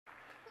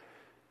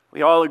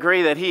We all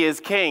agree that He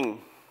is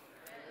King.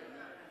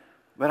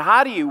 But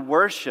how do you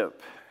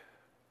worship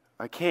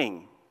a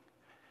king?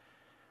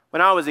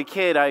 When I was a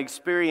kid, I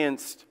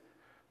experienced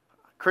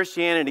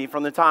Christianity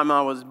from the time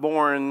I was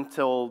born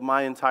till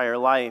my entire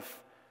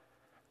life.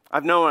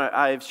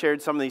 I've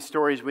shared some of these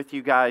stories with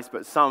you guys,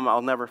 but some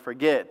I'll never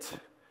forget.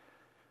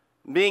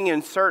 Being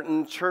in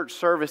certain church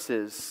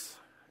services,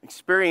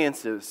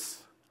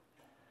 experiences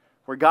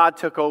where God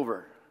took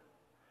over.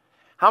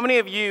 How many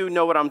of you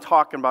know what I'm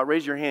talking about?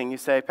 Raise your hand. You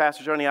say,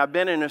 Pastor Johnny, I've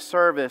been in a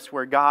service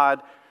where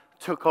God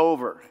took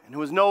over. And it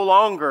was no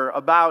longer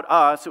about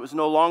us. It was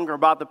no longer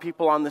about the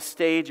people on the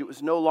stage. It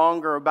was no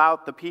longer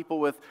about the people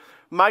with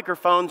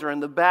microphones or in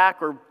the back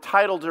or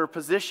titles or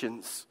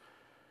positions.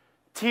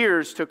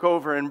 Tears took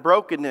over and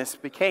brokenness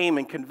became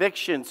and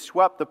conviction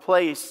swept the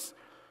place.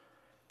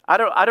 I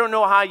don't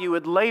know how you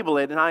would label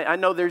it, and I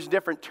know there's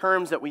different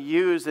terms that we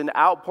use, an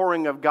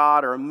outpouring of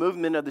God or a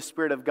movement of the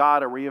Spirit of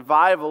God, a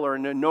revival or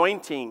an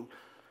anointing,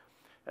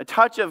 a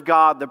touch of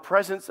God, the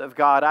presence of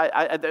God.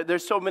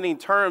 There's so many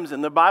terms,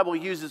 and the Bible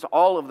uses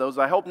all of those.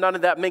 I hope none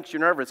of that makes you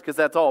nervous, because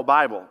that's all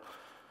Bible.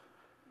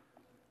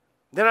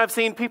 Then I've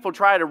seen people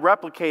try to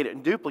replicate it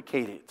and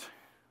duplicate it.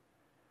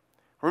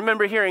 I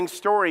remember hearing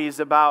stories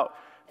about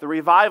the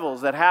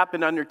revivals that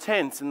happened under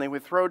tents, and they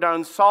would throw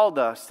down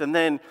sawdust, and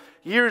then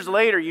years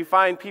later you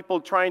find people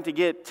trying to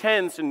get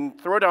tents and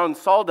throw down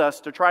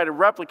sawdust to try to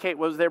replicate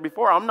what was there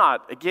before. I'm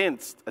not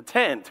against a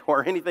tent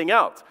or anything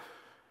else,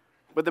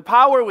 but the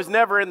power was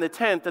never in the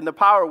tent, and the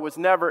power was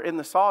never in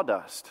the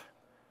sawdust.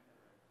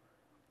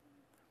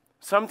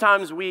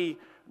 Sometimes we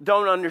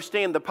don't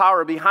understand the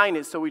power behind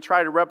it, so we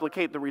try to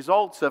replicate the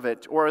results of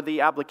it or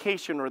the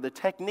application or the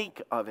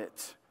technique of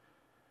it.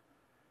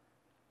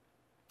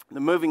 The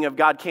moving of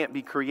God can't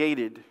be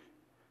created,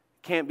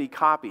 can't be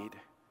copied,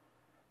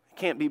 it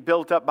can't be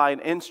built up by an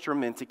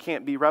instrument, it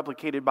can't be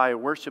replicated by a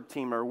worship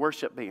team or a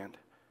worship band.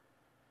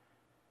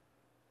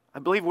 I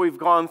believe we've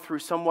gone through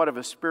somewhat of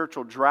a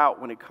spiritual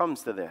drought when it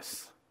comes to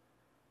this.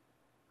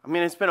 I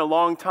mean, it's been a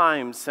long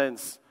time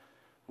since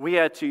we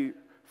had to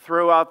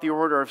throw out the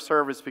order of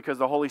service because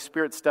the Holy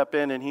Spirit stepped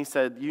in and He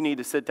said, you need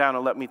to sit down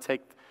and let me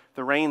take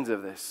the reins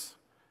of this.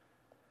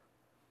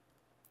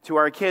 To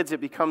our kids,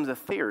 it becomes a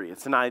theory.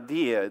 It's an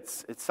idea.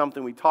 It's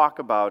something we talk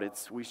about.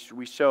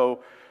 We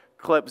show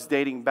clips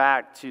dating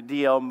back to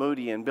D.L.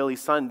 Moody and Billy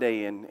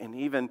Sunday and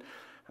even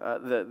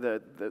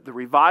the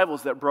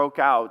revivals that broke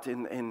out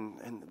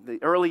in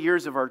the early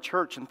years of our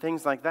church and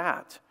things like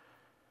that.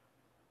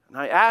 And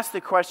I ask the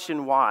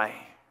question, why?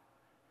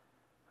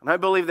 And I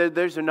believe that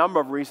there's a number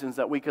of reasons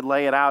that we could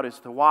lay it out as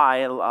to why.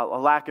 A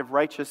lack of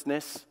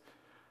righteousness.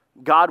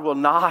 God will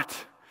not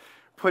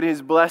put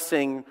His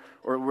blessing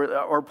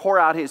or pour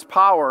out His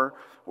power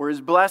or His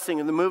blessing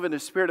in the movement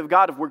of the Spirit of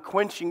God. If we're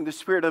quenching the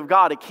Spirit of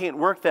God, it can't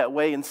work that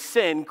way, and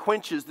sin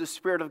quenches the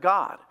Spirit of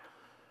God.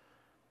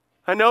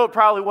 I know it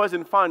probably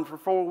wasn't fun. For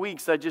 4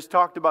 weeks I just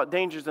talked about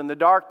dangers in the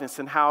darkness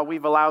and how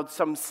we've allowed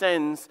some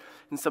sins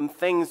and some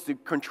things to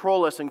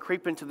control us and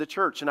creep into the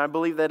church, and I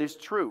believe that is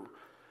true.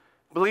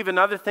 I believe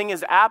another thing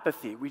is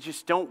apathy. We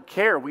just don't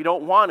care. We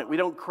don't want it. We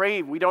don't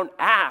crave. We don't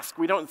ask.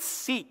 We don't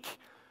seek.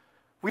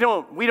 We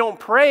don't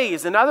pray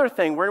is another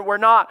thing. We're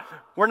not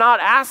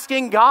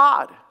asking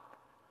God.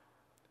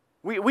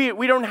 We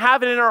don't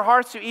have it in our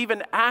hearts to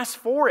even ask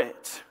for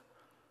it.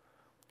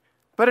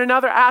 But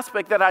another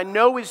aspect that I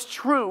know is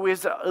true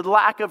is a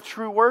lack of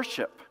true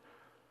worship.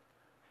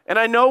 And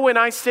I know when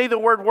I say the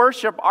word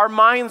worship, our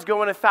minds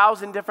go in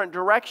 1,000 different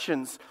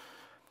directions.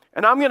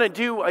 And I'm going to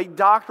do a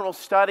doctrinal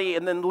study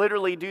and then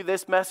literally do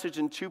this message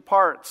in 2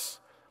 parts.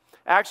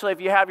 Actually, if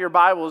you have your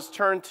Bibles,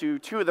 turn to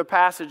 2 of the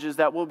passages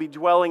that we'll be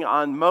dwelling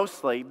on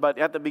mostly. But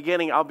at the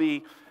beginning, I'll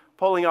be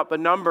pulling up a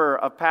number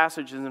of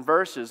passages and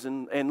verses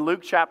in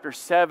Luke chapter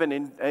 7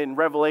 and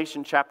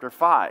Revelation chapter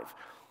 5.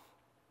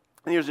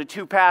 And these are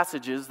 2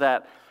 passages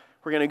that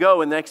we're going to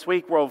go. And next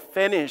week, we'll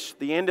finish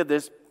the end of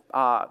this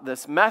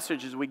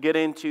message as we get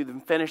into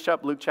and finish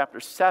up Luke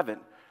chapter 7.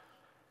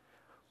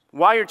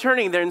 While you're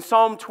turning there in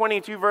Psalm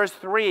 22, verse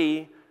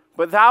 3,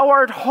 but thou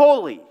art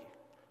holy,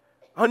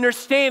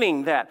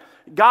 understanding that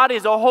God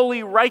is a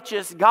holy,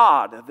 righteous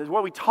God. That's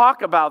what we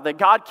talk about, that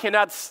God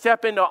cannot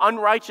step into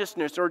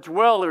unrighteousness or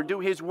dwell or do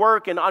His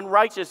work in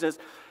unrighteousness,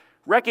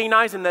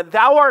 recognizing that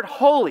thou art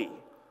holy,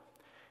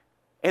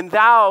 and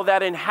thou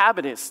that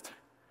inhabitest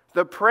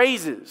the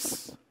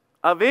praises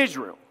of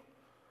Israel.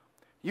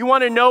 You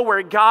want to know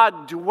where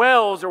God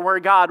dwells or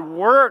where God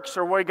works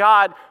or where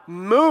God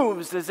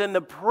moves is in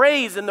the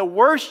praise and the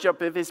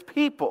worship of His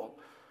people.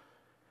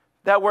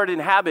 That word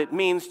inhabit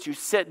means to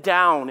sit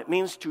down. It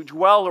means to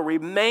dwell or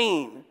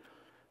remain.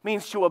 It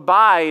means to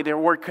abide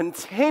or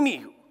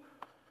continue.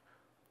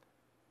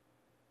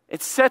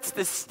 It sets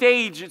the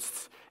stage.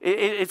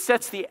 It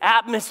sets the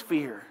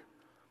atmosphere.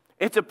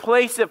 It's a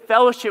place of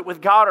fellowship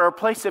with God or a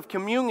place of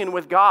communion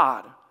with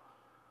God.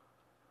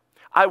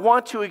 I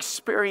want to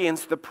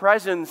experience the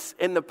presence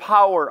and the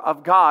power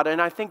of God,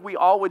 and I think we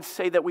all would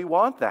say that we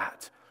want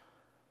that.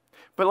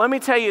 But let me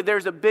tell you,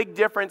 there's a big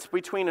difference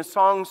between a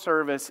song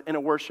service and a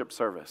worship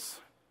service.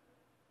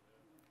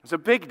 There's a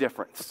big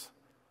difference.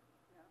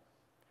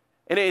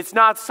 And it's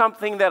not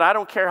something that, I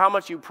don't care how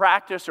much you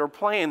practice or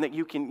plan, that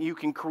you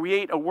can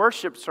create a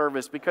worship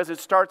service, because it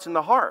starts in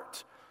the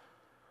heart.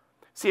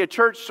 See, a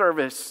church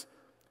service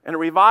and a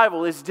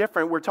revival is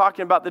different. We're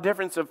talking about the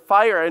difference of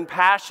fire and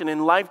passion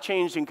and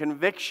life-changing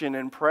conviction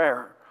and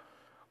prayer.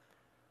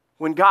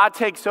 When God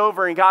takes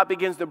over and God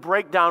begins to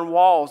break down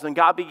walls and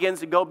God begins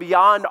to go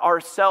beyond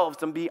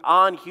ourselves and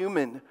beyond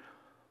human.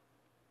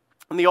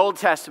 In the Old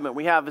Testament,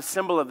 we have a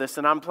symbol of this,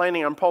 and I'm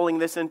planning on pulling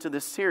this into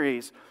this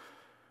series,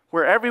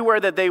 where everywhere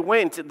that they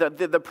went,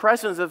 the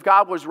presence of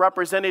God was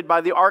represented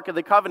by the Ark of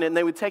the Covenant, and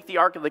they would take the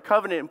Ark of the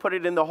Covenant and put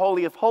it in the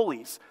Holy of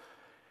Holies.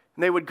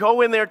 And they would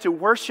go in there to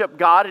worship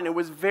God, and it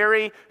was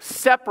very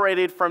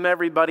separated from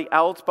everybody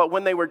else. But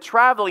when they were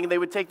traveling, they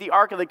would take the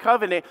Ark of the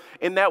Covenant,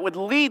 and that would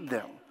lead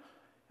them.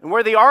 And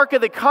where the Ark of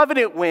the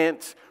Covenant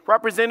went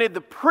represented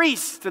the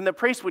priests, and the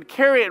priests would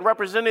carry it and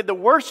represented the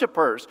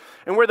worshipers.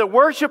 And where the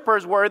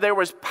worshipers were, there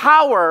was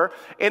power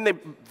in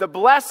the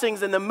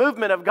blessings and the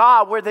movement of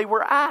God where they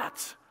were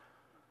at.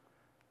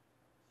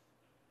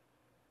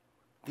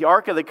 The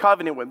Ark of the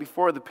Covenant went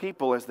before the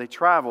people as they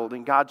traveled,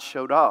 and God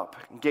showed up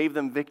and gave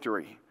them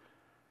victory.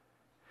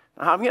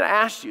 Now, I'm going to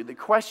ask you the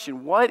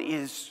question, what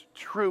is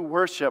true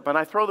worship? And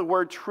I throw the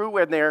word true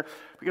in there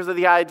because of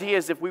the idea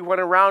is if we went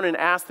around and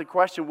asked the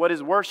question, what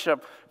is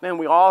worship? Man,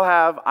 we all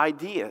have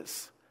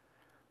ideas.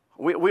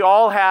 We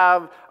all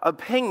have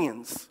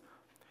opinions.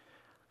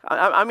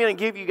 I'm going to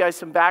give you guys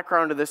some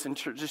background to this and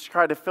just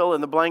try to fill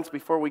in the blanks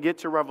before we get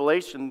to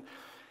Revelation.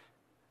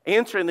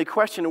 Answering the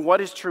question of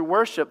what is true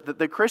worship, that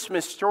the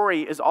Christmas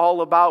story is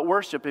all about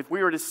worship. If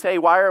we were to say,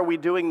 why are we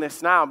doing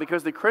this now?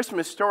 Because the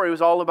Christmas story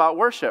was all about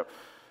worship.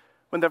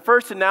 When the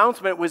first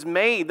announcement was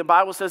made, the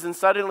Bible says, and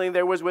suddenly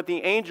there was with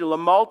the angel a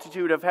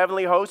multitude of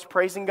heavenly hosts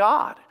praising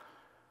God.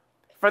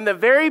 From the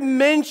very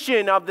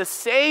mention of the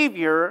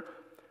Savior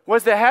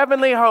was the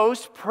heavenly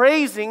host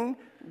praising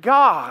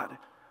God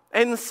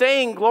and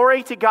saying,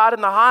 glory to God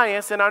in the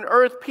highest, and on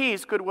earth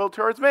peace, goodwill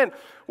towards men.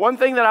 One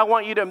thing that I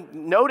want you to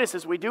notice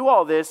as we do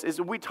all this is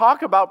we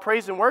talk about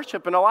praise and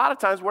worship, and a lot of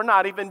times we're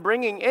not even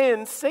bringing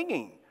in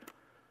singing.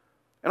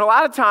 And a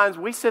lot of times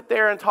we sit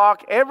there and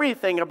talk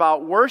everything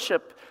about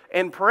worship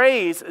and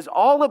praise is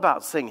all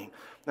about singing.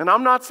 And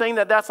I'm not saying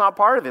that that's not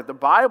part of it. The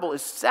Bible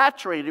is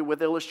saturated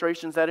with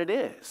illustrations that it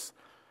is.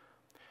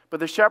 But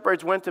the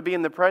shepherds went to be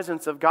in the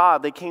presence of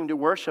God. They came to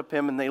worship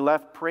Him, and they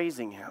left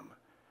praising Him.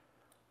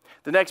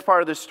 The next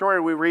part of the story,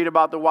 we read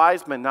about the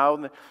wise men.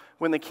 Now,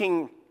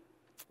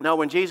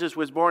 when Jesus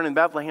was born in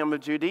Bethlehem of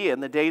Judea in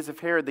the days of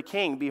Herod the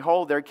king,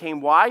 behold, there came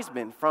wise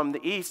men from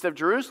the east of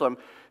Jerusalem,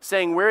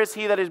 saying, where is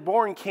he that is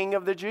born King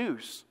of the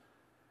Jews?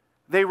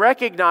 They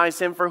recognized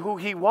Him for who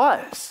He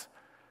was.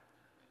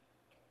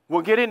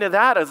 We'll get into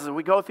that as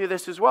we go through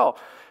this as well.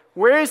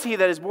 Where is he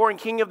that is born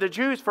King of the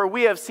Jews? For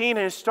we have seen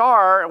His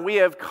star, and we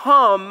have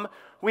come,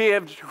 we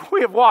have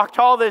walked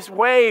all this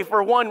way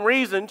for one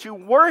reason, to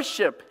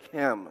worship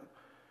Him.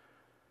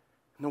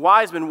 And the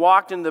wise men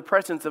walked into the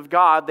presence of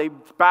God. They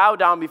bowed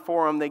down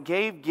before Him. They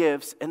gave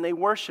gifts, and they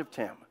worshiped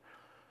Him.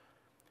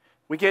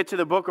 We get to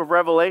the book of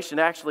Revelation.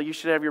 Actually, you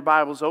should have your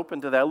Bibles open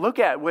to that.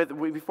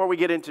 Before we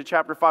get into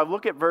chapter 5,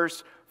 look at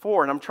verse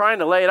 4. And I'm trying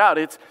to lay it out.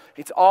 It's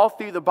all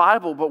through the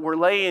Bible, but we're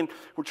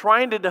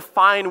trying to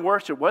define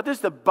worship. What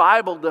does the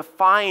Bible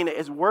define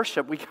as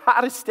worship? We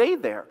got to stay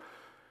there.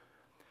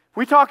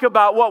 We talk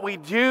about what we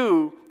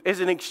do is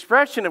an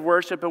expression of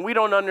worship, and we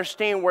don't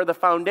understand where the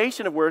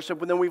foundation of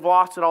worship, and then we've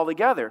lost it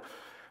altogether.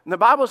 And the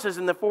Bible says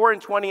in the 4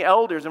 and 20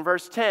 elders, in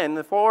verse 10,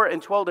 the 4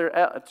 and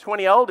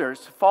 20 elders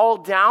fall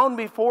down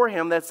before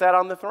Him that sat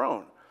on the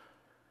throne.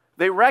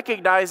 They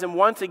recognize Him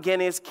once again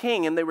as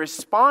King, and they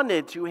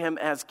responded to Him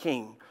as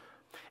King.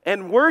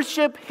 And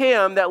worship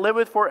Him that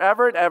liveth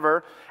forever and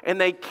ever, and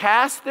they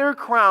cast their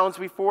crowns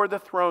before the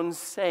throne,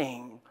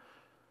 saying,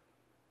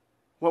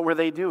 what were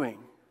they doing?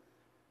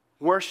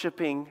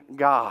 Worshiping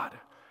God,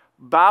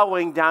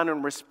 bowing down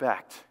in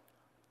respect.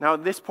 Now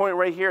at this point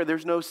right here,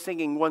 there's no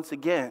singing once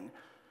again.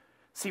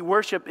 See,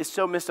 worship is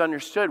so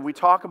misunderstood. We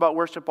talk about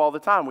worship all the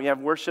time. We have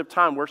worship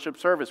time, worship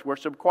service,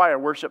 worship choir,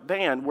 worship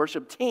band,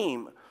 worship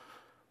team,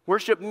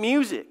 worship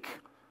music.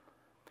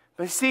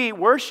 But see,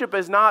 worship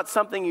is not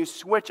something you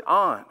switch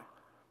on.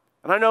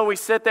 And I know we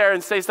sit there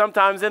and say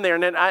sometimes in there,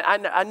 and then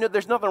I know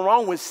there's nothing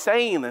wrong with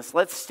saying this.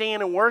 Let's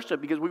stand and worship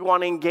because we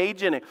want to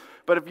engage in it.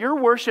 But if your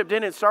worship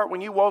didn't start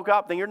when you woke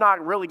up, then you're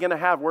not really going to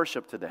have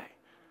worship today.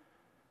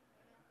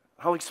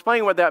 I'll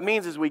explain what that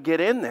means as we get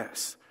in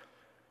this.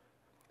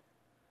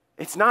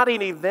 It's not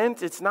an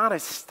event, it's not a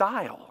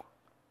style.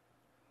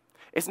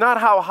 It's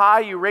not how high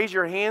you raise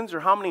your hands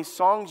or how many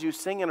songs you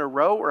sing in a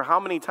row or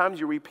how many times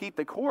you repeat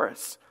the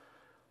chorus.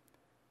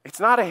 It's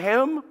not a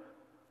hymn,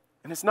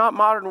 and it's not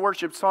modern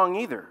worship song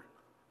either.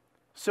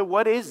 So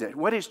what is it?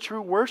 What is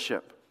true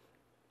worship?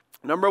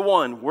 Number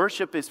one,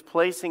 worship is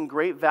placing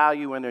great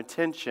value and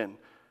attention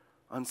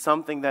on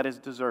something that is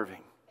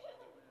deserving.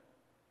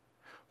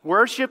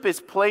 Worship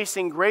is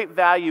placing great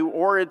value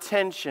or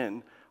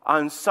attention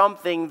on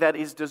something that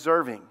is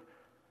deserving.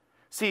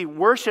 See,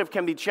 worship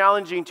can be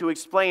challenging to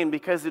explain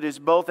because it is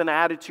both an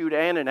attitude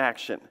and an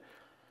action.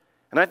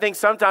 And I think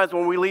sometimes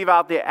when we leave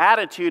out the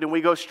attitude and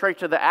we go straight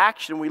to the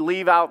action, we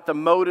leave out the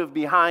motive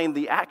behind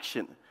the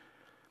action.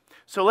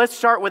 So let's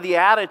start with the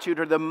attitude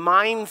or the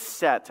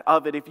mindset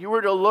of it. If you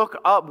were to look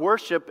up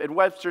worship in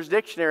Webster's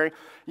dictionary,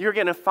 you're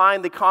going to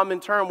find the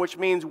common term which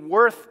means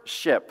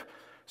worthship.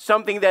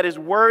 Something that is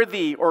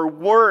worthy or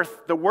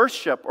worth the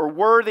worship or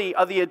worthy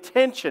of the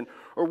attention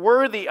or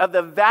worthy of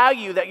the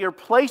value that you're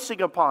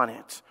placing upon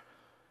it.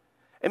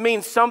 It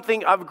means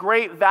something of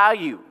great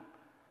value.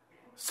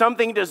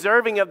 Something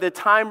deserving of the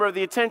time or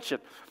the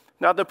attention.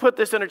 Now, to put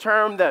this in a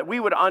term that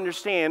we would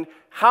understand,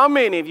 how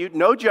many of you,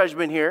 no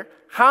judgment here,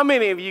 how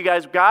many of you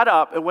guys got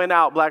up and went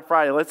out Black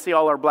Friday? Let's see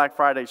all our Black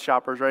Friday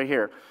shoppers right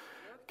here.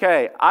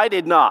 Okay, I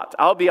did not.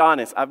 I'll be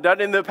honest. I've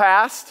done it in the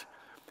past.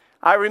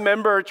 I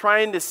remember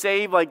trying to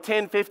save like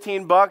 10,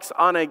 15 bucks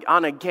on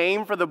a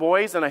game for the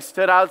boys, and I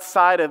stood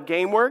outside of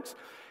GameWorks,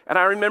 and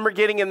I remember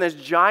getting in this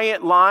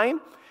giant line,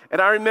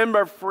 and I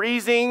remember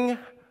freezing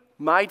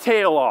my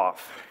tail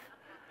off.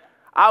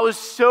 I was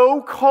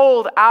so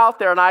cold out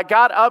there, and I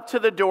got up to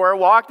the door,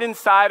 walked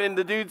inside, and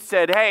the dude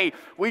said, "Hey,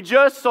 we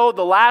just sold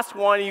the last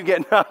one, you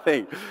get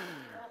nothing."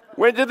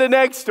 Went to the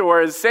next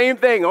store, same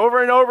thing,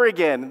 over and over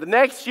again. The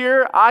next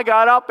year, I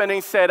got up and he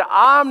said,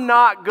 "I'm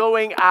not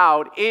going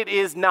out. It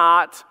is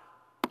not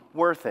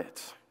worth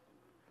it.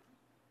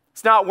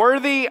 It's not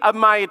worthy of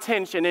my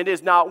attention. It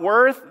is not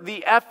worth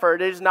the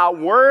effort. It is not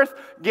worth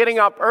getting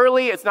up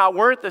early. It's not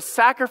worth the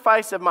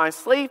sacrifice of my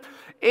sleep.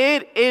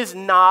 It is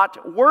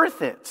not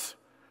worth it."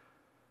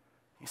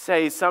 You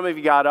say, some of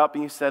you got up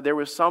and you said, there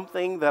was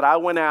something that I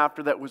went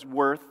after that was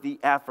worth the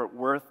effort,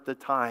 worth the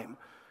time.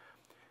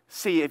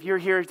 See, if you're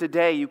here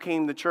today, you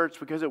came to church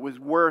because it was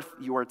worth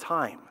your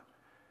time.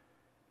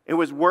 It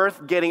was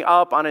worth getting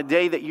up on a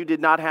day that you did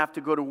not have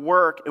to go to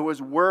work. It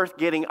was worth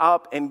getting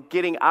up and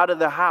getting out of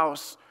the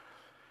house.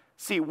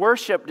 See,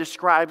 worship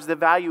describes the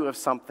value of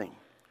something.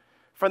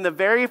 From the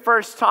very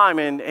first time,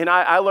 and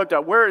I looked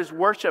up, where is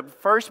worship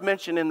first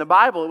mentioned in the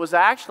Bible? It was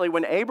actually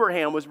when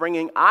Abraham was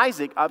bringing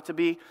Isaac up to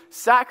be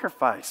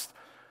sacrificed.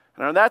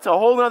 Now, that's a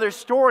whole other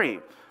story.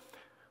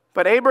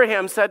 But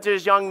Abraham said to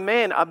his young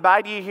men,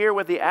 "Abide ye here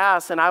with the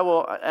ass, and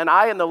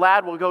I and the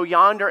lad will go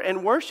yonder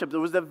and worship." It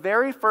was the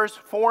very first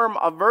form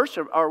of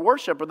worship,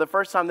 or the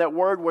first time that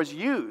word was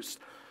used.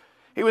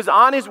 He was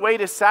on his way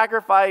to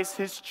sacrifice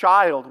his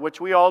child, which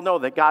we all know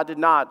that God did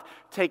not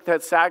take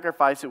that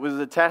sacrifice. It was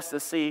a test to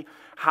see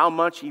how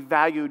much he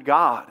valued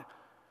God.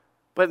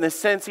 But in the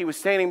sense, he was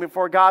standing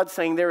before God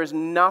saying, there is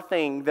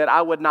nothing that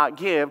I would not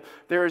give.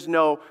 There is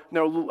no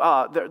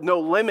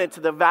limit to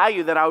the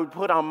value that I would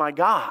put on my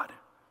God.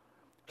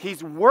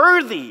 He's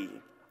worthy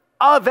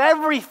of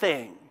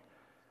everything.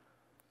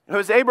 It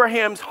was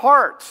Abraham's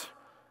heart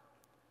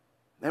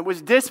that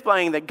was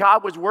displaying that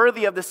God was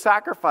worthy of the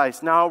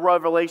sacrifice. Now,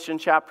 Revelation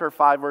chapter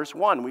 5, verse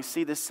 1, we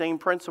see the same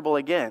principle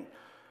again.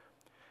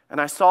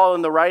 "And I saw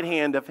in the right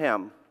hand of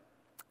him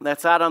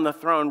that sat on the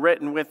throne,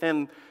 written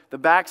within the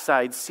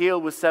backside,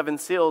 sealed with 7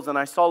 seals. And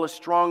I saw a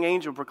strong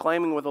angel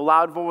proclaiming with a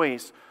loud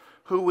voice,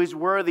 who is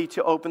worthy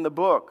to open the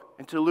book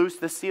and to loose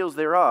the seals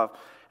thereof?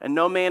 And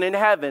no man in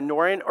heaven,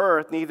 nor in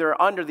earth, neither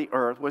under the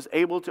earth, was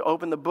able to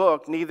open the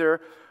book, neither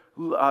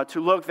to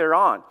look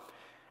thereon.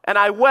 And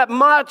I wept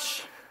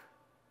much,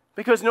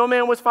 because no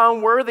man was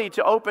found worthy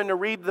to open to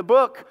read the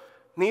book,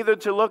 neither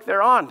to look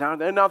thereon."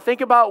 Now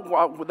think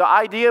about the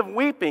idea of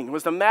weeping. It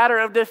was a matter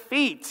of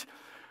defeat.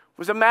 It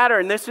was a matter,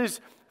 and this is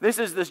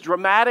this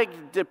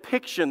dramatic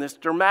depiction, this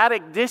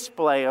dramatic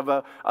display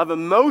of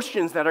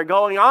emotions that are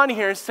going on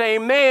here,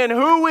 saying, "Man,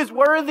 who is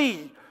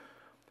worthy?"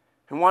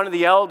 And one of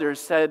the elders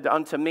said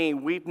unto me,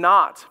 "Weep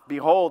not.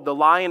 Behold, the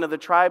Lion of the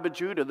tribe of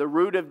Judah, the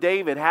Root of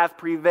David, hath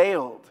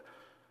prevailed."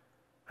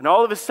 And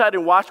all of a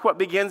sudden, watch what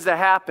begins to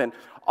happen.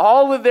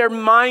 All of their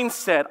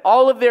mindset,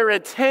 all of their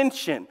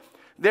attention,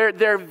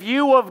 their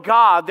view of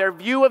God, their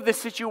view of the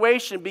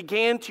situation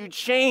began to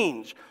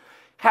change.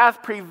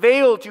 "Hath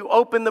prevailed to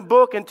open the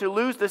book and to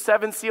loose the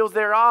 7 seals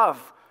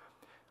thereof."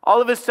 All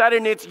of a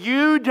sudden, it's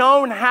you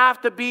don't have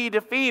to be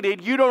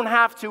defeated. You don't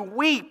have to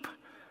weep.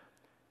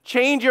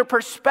 Change your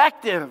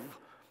perspective.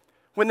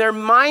 When their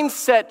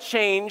mindset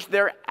changed,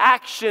 their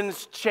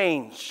actions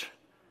change.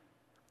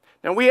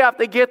 Now we have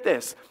to get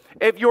this.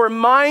 If your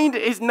mind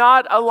is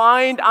not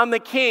aligned on the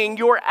King,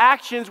 your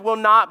actions will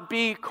not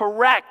be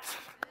correct.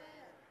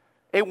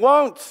 It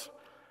won't.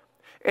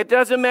 It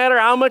doesn't matter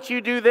how much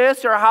you do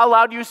this or how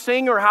loud you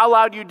sing or how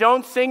loud you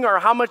don't sing or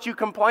how much you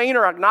complain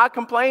or not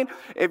complain.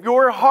 If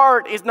your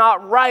heart is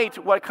not right,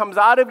 what comes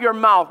out of your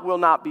mouth will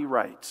not be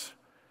right.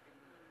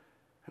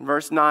 In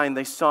verse 9,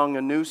 they sung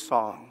a new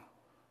song,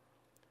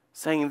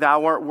 saying,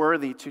 "Thou art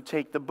worthy to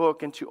take the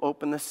book and to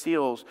open the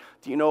seals."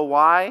 Do you know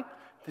why?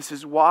 This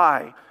is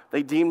why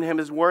they deemed him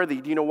as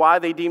worthy. Do you know why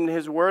they deemed him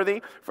as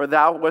worthy? "For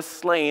thou wast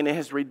slain and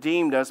hast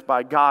redeemed us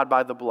by God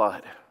by the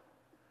blood."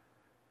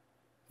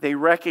 They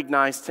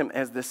recognized him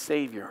as the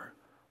Savior.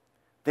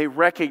 They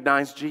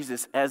recognized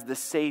Jesus as the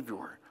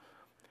Savior.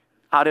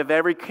 Out of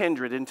every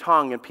kindred and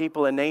tongue and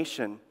people and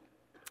nation,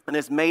 and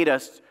has made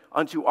us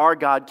unto our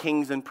God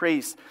kings and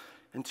priests.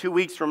 And 2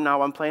 weeks from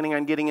now, I'm planning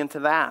on getting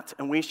into that.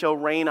 And we shall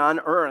reign on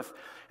earth.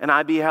 And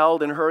I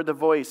beheld and heard the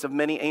voice of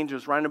many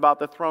angels round about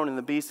the throne and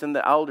the beasts and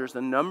the elders.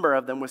 The number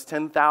of them was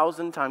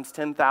 10,000 times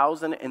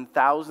 10,000 and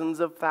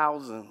thousands of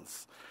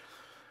thousands.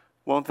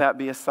 Won't that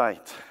be a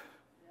sight?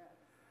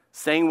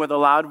 Saying with a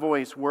loud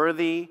voice,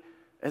 worthy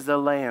is the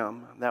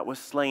Lamb that was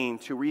slain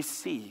to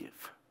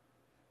receive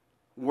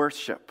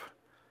worship.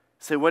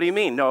 Say, what do you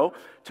mean? No,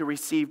 to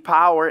receive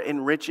power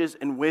and riches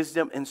and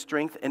wisdom and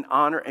strength and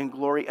honor and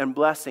glory and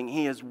blessing.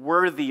 He is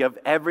worthy of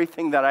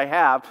everything that I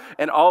have,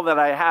 and all that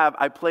I have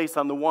I place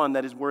on the one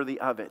that is worthy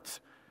of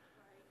it.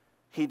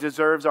 He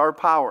deserves our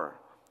power.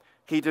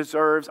 He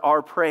deserves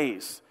our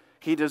praise.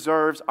 He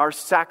deserves our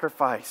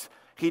sacrifice.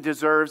 He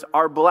deserves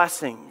our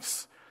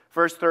blessings.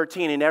 Verse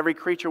 13, and every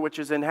creature which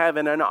is in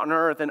heaven and on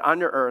earth and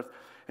under earth,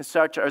 and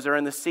such as are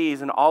in the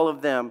seas, and all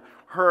of them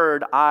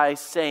heard I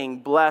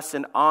saying, bless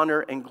and honor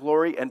and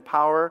glory and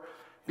power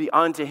be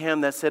unto him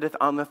that sitteth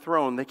on the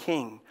throne, the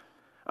King,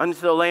 unto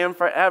the Lamb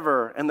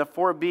forever. And the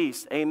four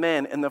beasts,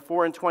 amen, and the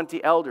 24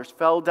 elders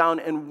fell down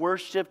and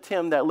worshipped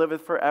him that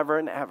liveth forever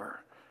and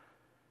ever.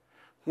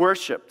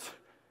 Worshipped.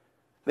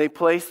 They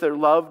placed their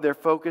love, their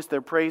focus,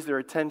 their praise, their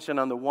attention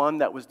on the one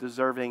that was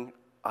deserving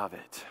of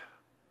it.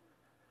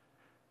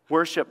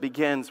 Worship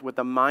begins with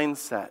a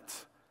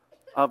mindset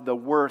of the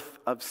worth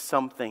of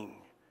something.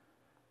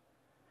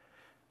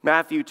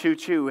 Matthew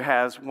 2:2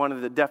 has one of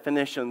the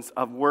definitions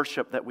of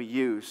worship that we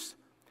use,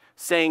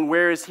 saying,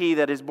 where is he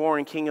that is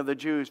born King of the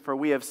Jews? For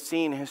we have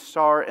seen his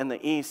star in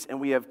the east, and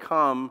we have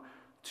come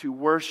to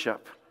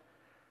worship.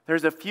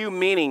 There's a few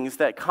meanings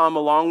that come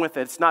along with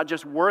it. It's not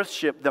just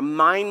worship, the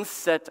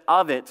mindset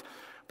of it,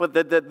 but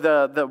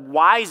the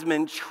wise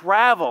men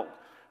travel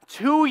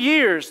 2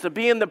 years to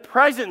be in the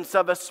presence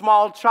of a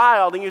small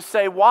child. And you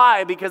say,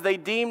 why? Because they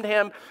deemed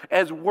him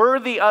as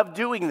worthy of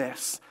doing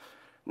this.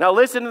 Now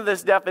listen to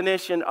this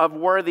definition of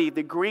worthy.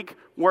 The Greek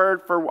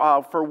word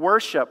for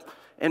worship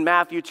in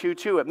Matthew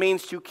 2:2. It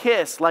means to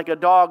kiss like a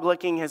dog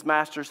licking his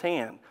master's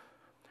hand.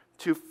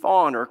 To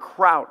fawn or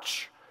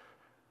crouch.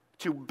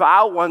 To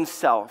bow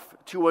oneself.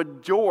 To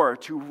adore.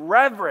 To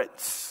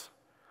reverence.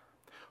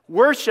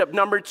 Worship,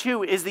 number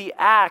 2, is the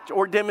act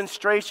or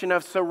demonstration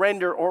of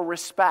surrender or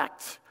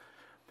respect.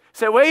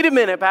 Say, wait a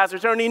minute, Pastor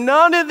Tony,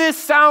 none of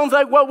this sounds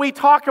like what we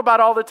talk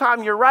about all the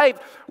time. You're right.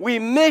 We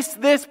miss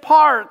this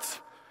part.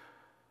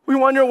 We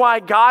wonder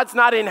why God's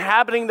not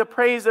inhabiting the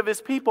praise of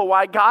his people,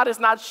 why God is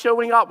not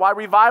showing up, why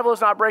revival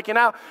is not breaking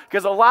out.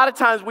 Because a lot of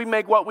times we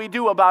make what we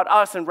do about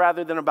us and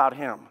rather than about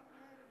him.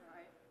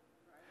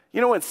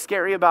 You know what's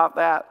scary about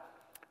that?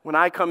 When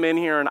I come in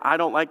here and I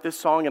don't like this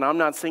song and I'm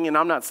not singing,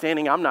 I'm not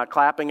standing, I'm not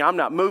clapping, I'm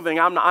not moving,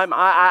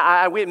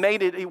 we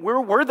made it.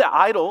 We're the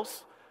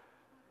idols.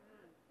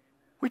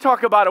 We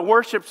talk about a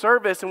worship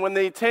service, and when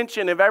the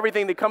attention of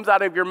everything that comes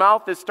out of your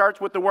mouth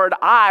starts with the word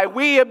I,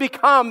 we have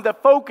become the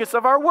focus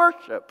of our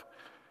worship.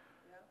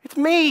 It's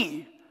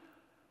me.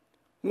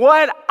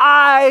 What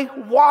I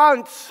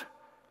want.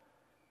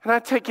 And I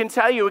can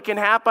tell you, it can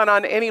happen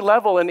on any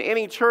level, in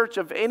any church,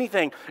 of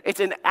anything. It's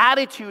an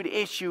attitude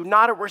issue,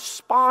 not a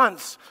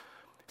response.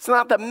 It's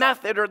not the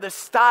method or the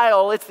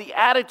style. It's the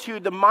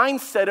attitude, the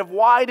mindset of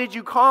why did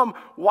you come?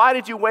 Why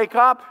did you wake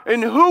up?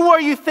 And who are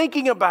you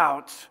thinking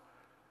about?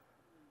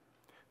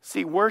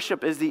 See,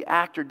 worship is the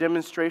act or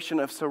demonstration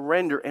of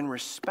surrender and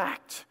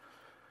respect.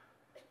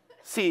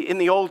 See, in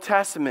the Old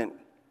Testament,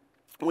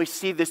 we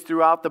see this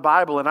throughout the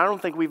Bible, and I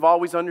don't think we've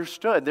always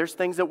understood. There's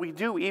things that we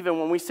do even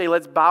when we say,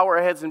 let's bow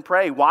our heads and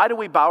pray. Why do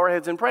we bow our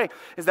heads and pray?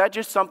 Is that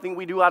just something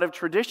we do out of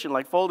tradition,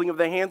 like folding of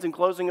the hands and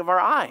closing of our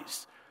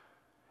eyes?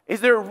 Is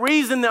there a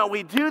reason that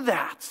we do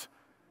that?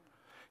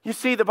 You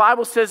see, the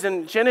Bible says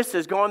in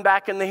Genesis, going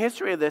back in the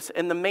history of this,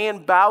 and the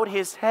man bowed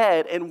his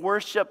head and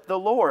worshiped the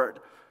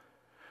Lord.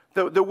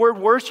 The word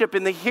worship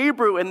in the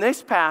Hebrew in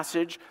this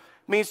passage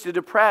means to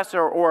depress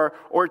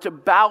or to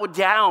bow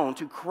down,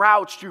 to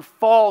crouch, to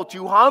fall,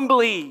 to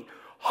humbly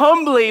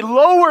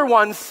lower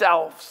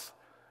oneself.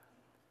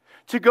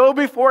 To go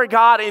before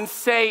God and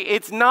say,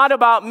 it's not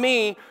about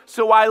me,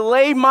 so I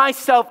lay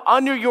myself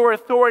under your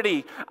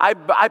authority.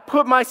 I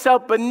put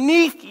myself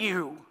beneath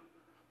you,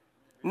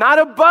 not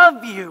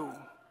above you.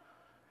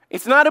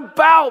 It's not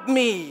about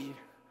me.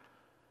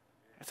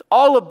 It's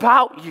all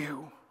about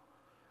you.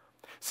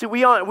 See,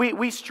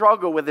 we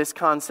struggle with this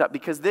concept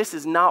because this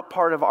is not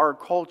part of our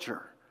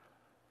culture.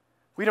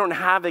 We don't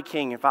have a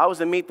king. If I was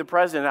to meet the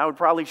president, I would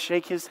probably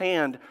shake his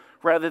hand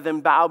rather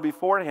than bow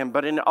before him.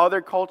 But in other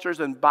cultures,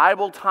 in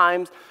Bible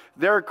times,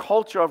 their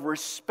culture of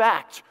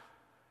respect,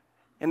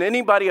 and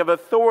anybody of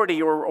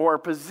authority or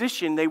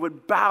position, they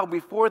would bow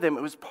before them.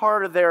 It was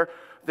part of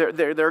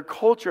their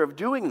culture of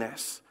doing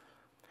this.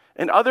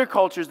 In other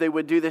cultures, they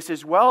would do this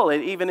as well,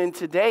 even in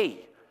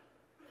today.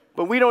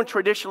 But we don't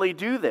traditionally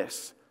do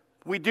this.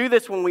 We do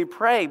this when we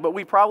pray, but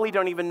we probably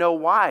don't even know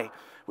why.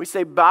 We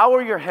say, bow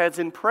your heads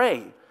and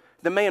pray.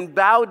 The man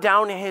bowed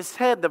down his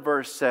head, the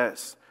verse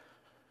says.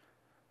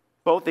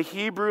 Both the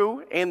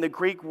Hebrew and the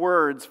Greek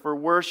words for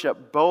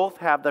worship both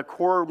have the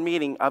core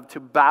meaning of to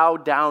bow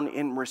down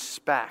in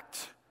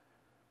respect.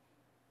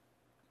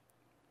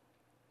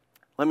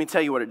 Let me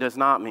tell you what it does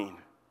not mean.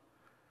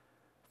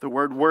 The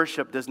word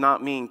worship does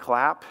not mean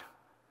clap,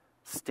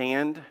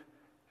 stand,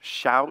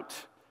 shout,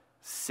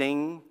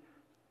 sing,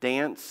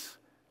 dance,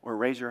 or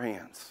raise your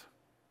hands.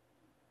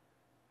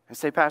 And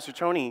say, Pastor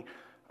Tony,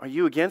 are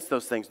you against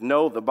those things?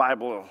 No, the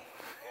Bible,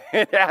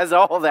 it has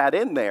all that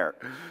in there.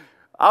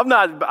 I'm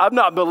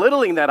not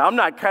belittling that. I'm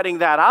not cutting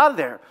that out of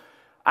there.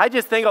 I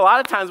just think a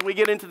lot of times we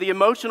get into the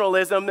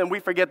emotionalism and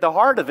we forget the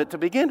heart of it to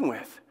begin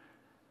with.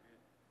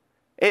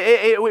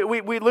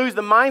 We lose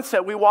the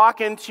mindset. We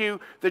walk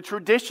into the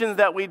traditions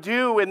that we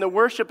do and the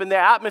worship and the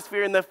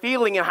atmosphere and the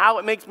feeling and how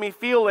it makes me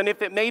feel and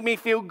if it made me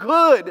feel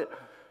good,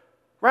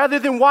 rather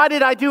than why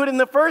did I do it in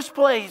the first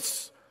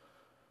place?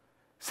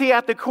 See,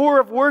 at the core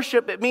of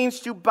worship, it means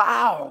to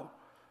bow.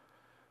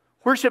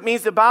 Worship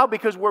means to bow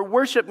because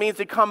worship means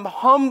to come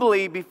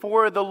humbly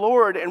before the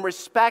Lord and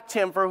respect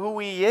Him for who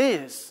He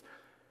is.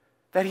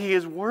 That He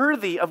is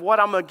worthy of what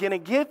I'm going to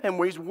give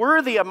Him. He's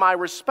worthy of my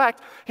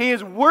respect. He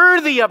is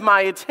worthy of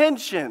my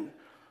attention.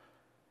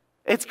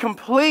 It's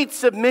complete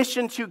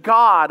submission to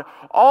God.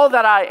 All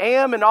that I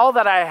am and all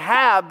that I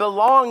have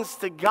belongs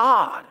to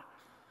God.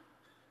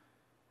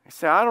 You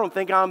say, I don't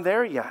think I'm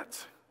there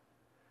yet.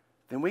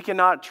 Then we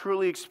cannot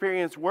truly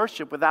experience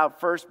worship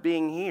without first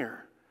being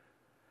here.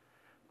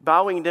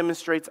 Bowing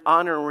demonstrates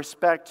honor and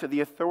respect to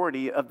the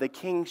authority of the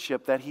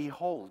kingship that He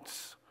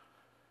holds.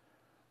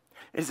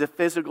 It is a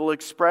physical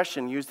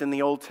expression used in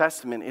the Old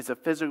Testament. It's a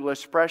physical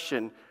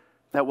expression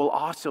that will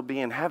also be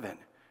in heaven.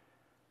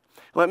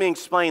 Let me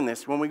explain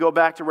this. When we go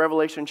back to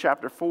Revelation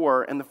chapter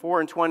 4, and the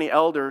 4 and 20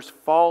 elders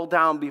fall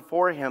down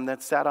before Him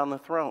that sat on the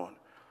throne.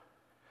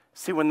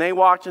 See, when they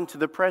walked into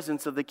the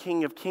presence of the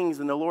King of Kings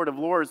and the Lord of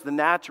Lords, the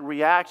natural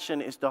reaction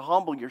is to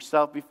humble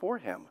yourself before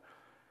Him.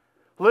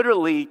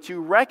 Literally, to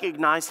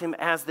recognize Him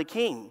as the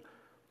King.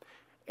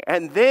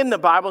 And then the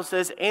Bible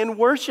says, and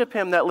worship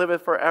Him that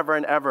liveth forever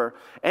and ever.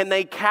 And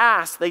they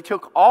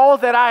took all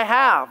that I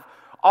have,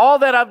 all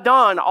that I've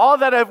done, all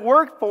that I've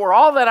worked for,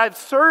 all that I've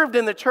served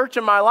in the church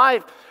in my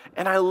life,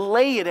 and I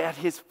lay it at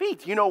His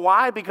feet. You know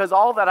why? Because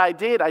all that I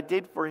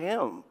did for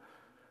Him.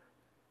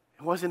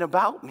 It wasn't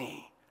about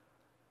me.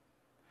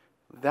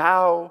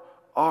 Thou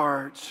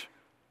art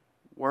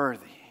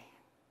worthy.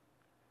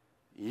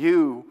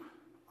 You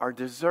are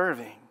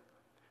deserving.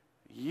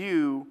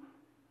 You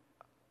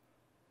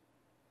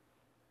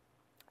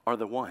are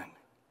the one.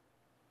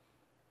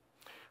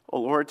 O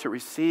Lord, to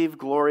receive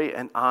glory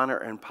and honor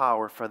and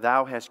power, for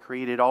Thou hast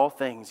created all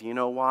things. You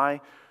know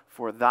why?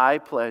 For Thy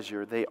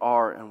pleasure they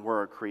are and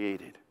were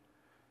created.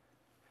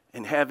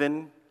 In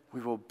heaven,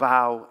 we will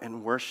bow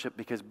and worship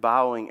because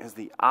bowing is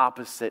the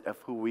opposite of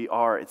who we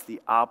are. It's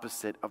the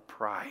opposite of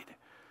pride.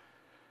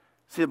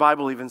 See, the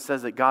Bible even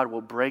says that God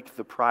will break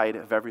the pride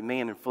of every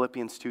man in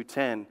Philippians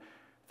 2:10,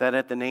 that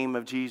at the name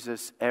of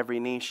Jesus every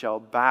knee shall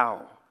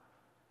bow.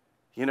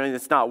 You know,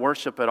 it's not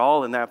worship at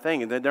all in that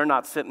thing. They're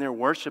not sitting there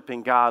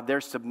worshiping God.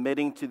 They're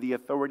submitting to the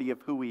authority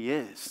of who He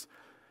is.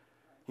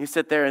 You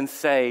sit there and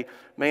say,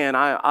 man,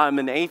 I'm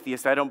an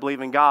atheist. I don't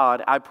believe in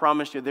God. I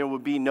promise you there will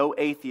be no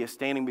atheist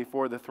standing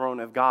before the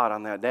throne of God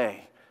on that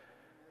day.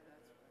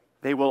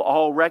 They will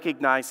all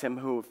recognize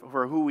Him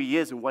for who He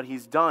is and what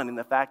He's done and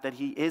the fact that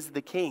He is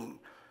the King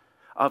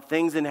of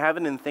things in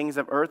heaven and things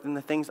of earth and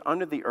the things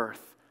under the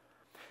earth.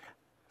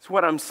 That's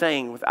what I'm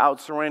saying. Without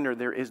surrender,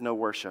 there is no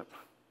worship.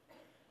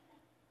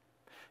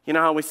 You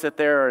know how we sit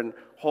there and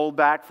hold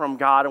back from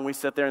God and we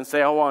sit there and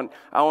say, I want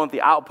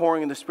the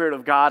outpouring of the Spirit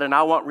of God and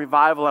I want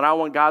revival and I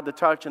want God to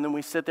touch, and then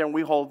we sit there and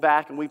we hold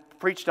back, and we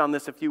preached on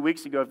this a few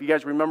weeks ago. If you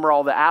guys remember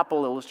all the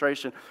apple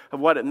illustration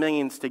of what it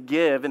means to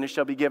give, and it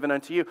shall be given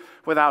unto you.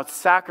 Without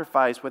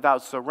sacrifice,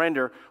 without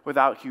surrender,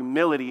 without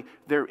humility,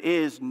 there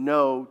is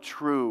no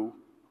true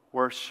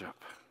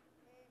worship.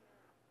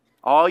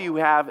 All you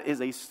have is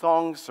a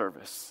song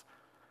service,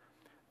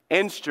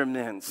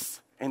 instruments,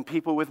 and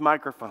people with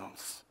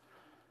microphones.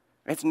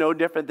 It's no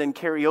different than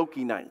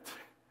karaoke night.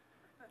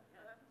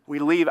 We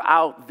leave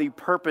out the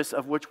purpose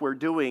of which we're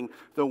doing,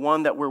 the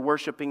one that we're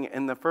worshiping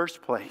in the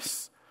first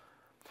place.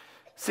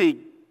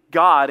 See,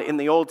 God in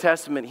the Old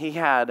Testament, He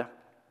had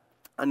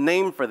a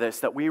name for this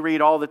that we read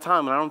all the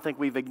time, and I don't think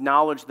we've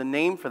acknowledged the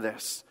name for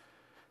this.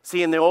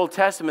 See, in the Old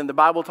Testament, the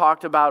Bible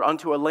talked about,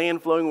 unto a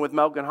land flowing with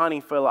milk and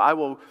honey, Phil, I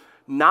will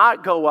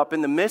not go up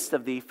in the midst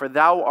of thee, for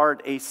thou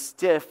art a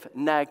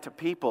stiff-necked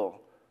people.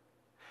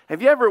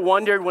 Have you ever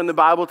wondered when the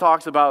Bible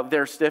talks about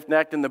they're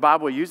stiff-necked, and the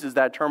Bible uses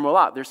that term a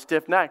lot, they're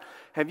stiff-necked.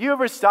 Have you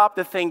ever stopped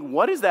to think,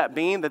 what does that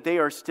mean that they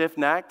are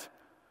stiff-necked? It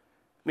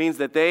means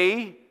that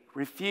they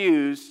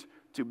refuse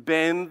to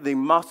bend the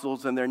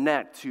muscles in their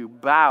neck to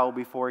bow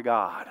before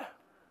God.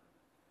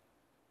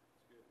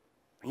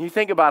 And you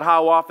think about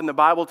how often the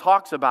Bible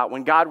talks about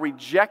when God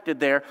rejected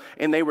there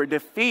and they were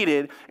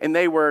defeated and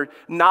they were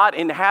not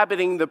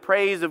inhabiting the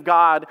praise of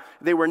God.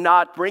 They were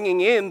not bringing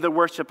in the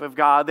worship of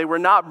God. They were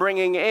not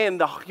bringing in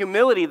the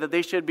humility that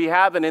they should be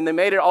having, and they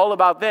made it all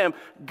about them.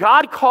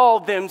 God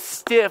called them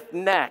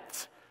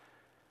stiff-necked.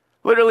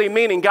 Literally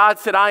meaning God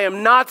said, I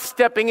am not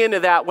stepping into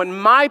that when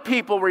my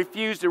people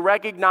refuse to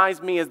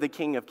recognize me as the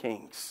King of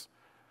Kings.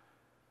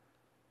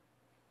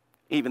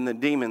 Even the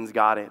demons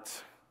got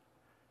it.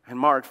 In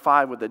Mark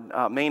 5 with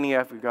the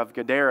maniac of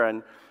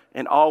Gadara,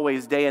 and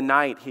always day and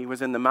night he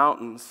was in the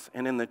mountains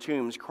and in the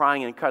tombs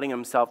crying and cutting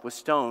himself with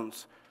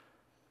stones.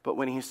 But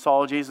when he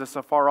saw Jesus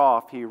afar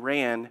off, he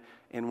ran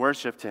and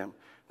worshiped him.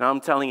 Now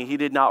I'm telling you, he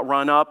did not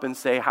run up and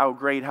say, how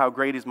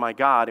great is my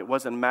God. It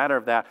wasn't a matter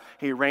of that.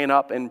 He ran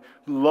up and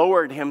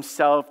lowered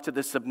himself to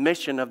the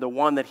submission of the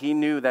one that he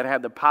knew that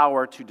had the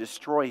power to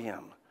destroy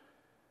him.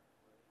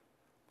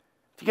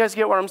 Do you guys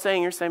get what I'm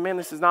saying? You're saying, man,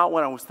 this is not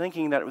what I was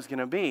thinking that it was going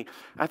to be.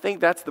 I think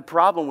that's the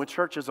problem with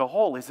church as a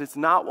whole, is it's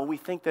not what we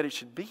think that it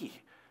should be.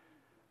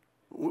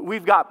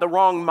 We've got the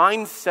wrong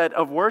mindset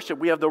of worship.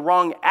 We have the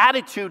wrong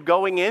attitude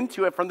going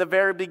into it from the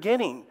very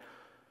beginning.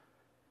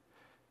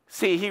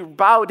 See, he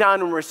bowed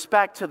down in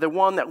respect to the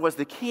one that was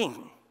the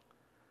king.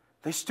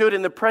 They stood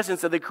in the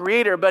presence of the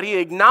Creator, but he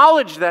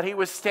acknowledged that he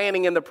was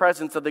standing in the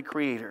presence of the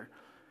Creator.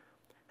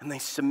 And they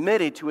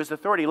submitted to his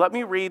authority. Let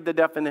me read the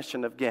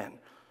definition again,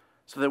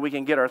 so that we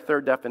can get our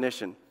third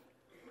definition.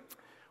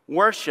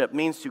 Worship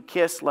means to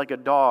kiss like a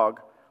dog,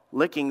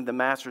 licking the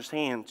master's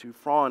hand, to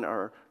fawn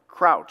or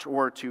crouch,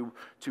 or to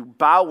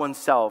bow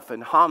oneself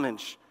in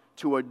homage,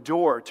 to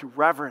adore, to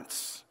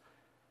reverence.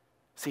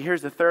 See,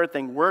 here's the third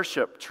thing.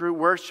 Worship, true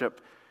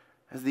worship,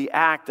 is the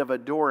act of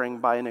adoring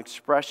by an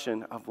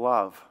expression of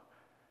love.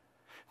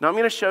 Now, I'm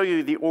going to show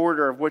you the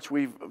order of which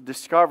we've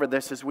discovered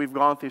this as we've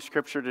gone through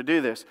Scripture to do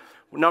this.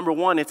 Number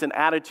one, it's an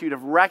attitude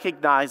of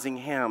recognizing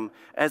him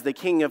as the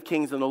King of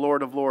Kings and the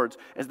Lord of Lords,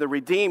 as the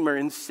Redeemer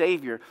and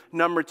Savior.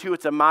 Number two,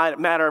 it's a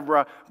matter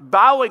of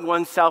bowing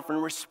oneself in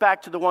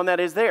respect to the one that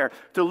is there,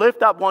 to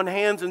lift up one's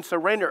hands in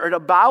surrender, or to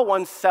bow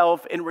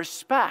oneself in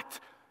respect,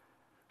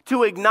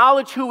 to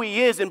acknowledge who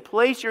he is and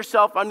place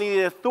yourself under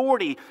the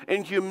authority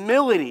and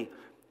humility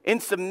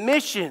and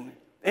submission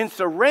and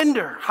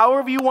surrender,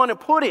 however you want to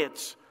put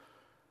it.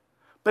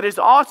 But it's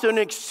also an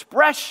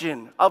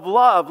expression of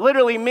love,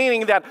 literally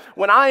meaning that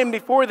when I am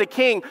before the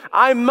King,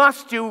 I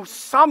must do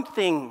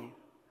something.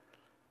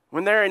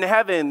 When they're in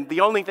heaven, the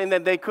only thing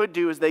that they could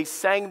do is they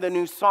sang the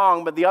new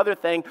song, but the other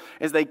thing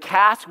is they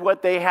cast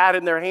what they had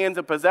in their hands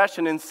of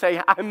possession and say,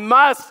 I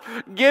must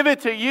give it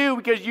to you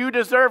because you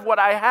deserve what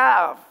I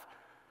have.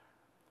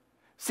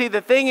 See, the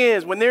thing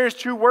is, when there is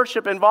true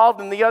worship involved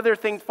and the other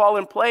things fall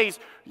in place,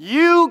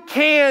 you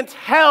can't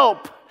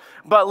help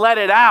but let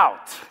it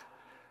out.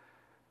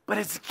 But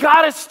it's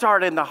got to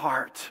start in the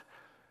heart.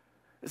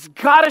 It's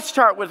got to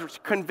start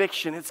with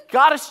conviction. It's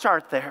got to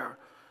start there.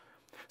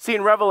 See,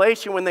 in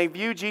Revelation, when they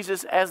viewed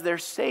Jesus as their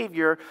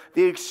Savior,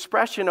 the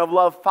expression of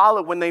love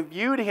followed. When they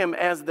viewed him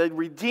as the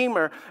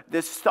Redeemer,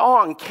 the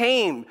song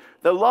came,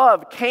 the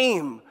love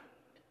came,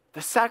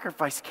 the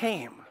sacrifice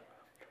came.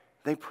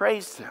 They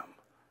praised him.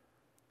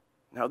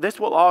 Now, this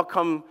will all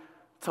come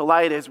to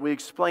light as we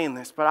explain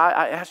this, but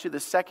I ask you the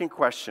second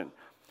question.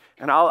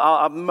 And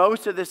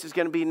most of this is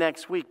going to be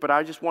next week, but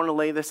I just want to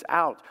lay this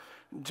out.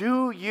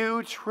 Do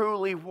you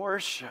truly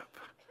worship?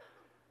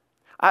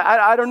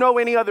 I don't know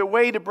any other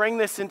way to bring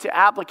this into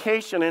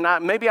application,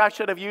 and maybe I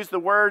should have used the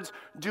words,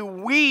 do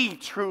we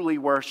truly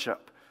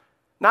worship?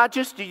 Not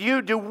just do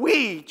you, do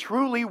we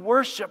truly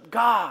worship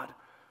God?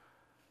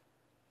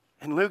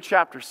 In Luke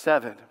chapter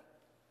 7,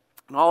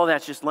 and all of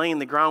that's just laying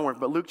the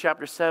groundwork, but Luke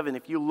chapter 7,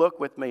 if you look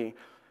with me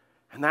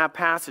in that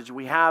passage,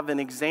 we have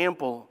an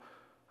example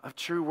of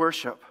true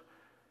worship.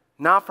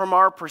 Not from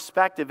our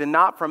perspective and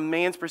not from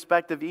man's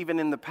perspective even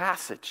in the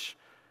passage.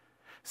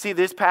 See,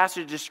 this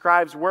passage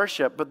describes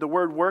worship, but the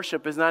word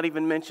worship is not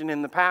even mentioned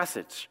in the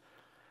passage.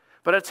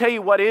 But I'll tell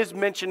you what is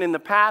mentioned in the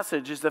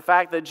passage is the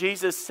fact that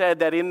Jesus said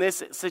that in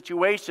this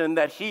situation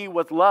that he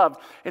was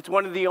loved. It's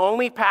one of the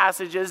only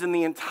passages in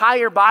the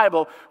entire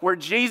Bible where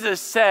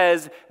Jesus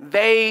says,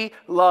 they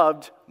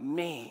loved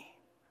me.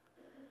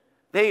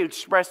 They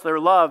expressed their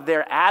love.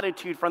 Their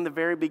attitude from the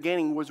very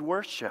beginning was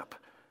worship.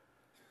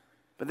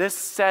 But this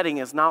setting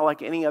is not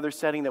like any other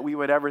setting that we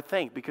would ever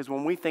think, because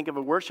when we think of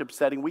a worship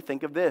setting, we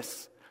think of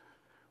this.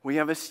 We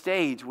have a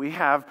stage, we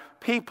have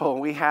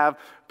people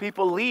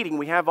leading,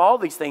 we have all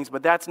these things,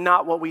 but that's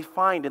not what we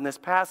find in this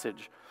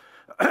passage.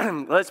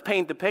 Let's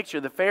paint the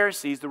picture. The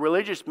Pharisees, the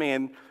religious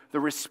man, the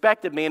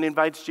respected man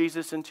invites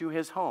Jesus into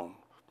his home.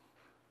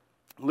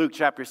 Luke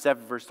chapter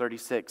 7, verse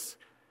 36.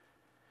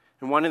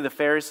 And one of the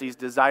Pharisees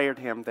desired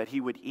him that he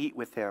would eat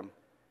with him.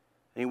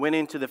 And he went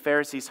into the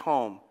Pharisee's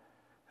home.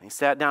 And he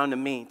sat down to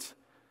meat.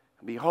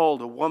 And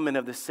behold, a woman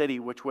of the city,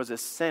 which was a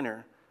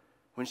sinner,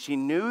 when she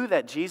knew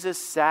that Jesus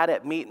sat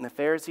at meat in the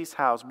Pharisee's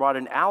house, brought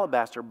an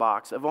alabaster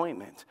box of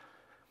ointment.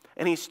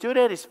 And he stood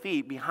at his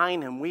feet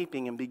behind him,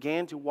 weeping, and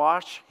began to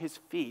wash his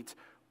feet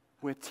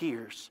with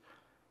tears,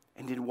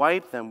 and did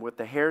wipe them with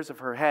the hairs of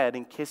her head,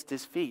 and kissed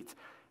his feet,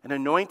 and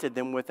anointed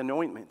them with an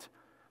ointment.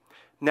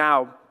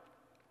 Now,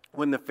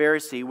 when the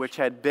Pharisee which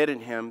had bidden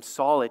him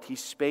saw it, he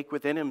spake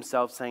within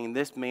himself, saying,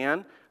 This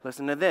man,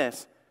 listen to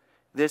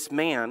this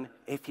man,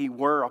 if he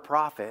were a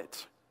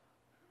prophet.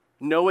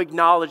 No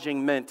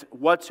acknowledgement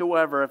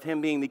whatsoever of him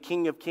being the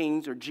King of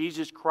Kings or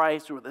Jesus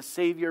Christ or the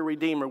Savior,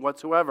 Redeemer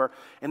whatsoever.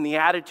 And the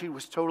attitude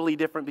was totally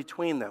different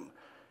between them.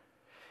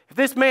 If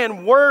this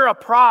man were a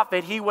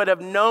prophet, he would have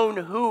known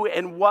who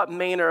and what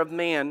manner of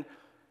man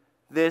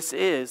this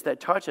is that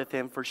toucheth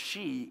him, for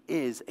she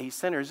is a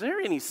sinner. Is there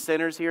any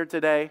sinners here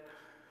today?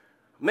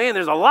 Man,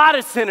 there's a lot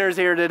of sinners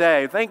here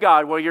today. Thank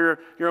God. Well, you're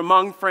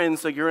among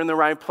friends, so you're in the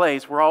right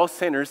place. We're all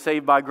sinners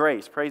saved by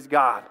grace. Praise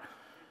God.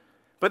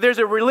 But there's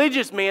a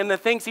religious man that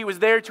thinks he was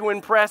there to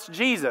impress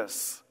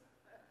Jesus.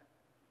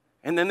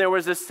 And then there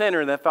was a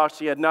sinner that thought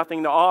she had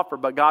nothing to offer,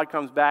 but God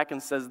comes back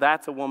and says,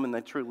 that's a woman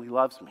that truly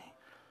loves me.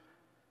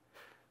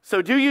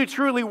 So do you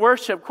truly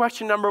worship?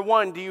 Question number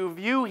one, do you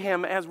view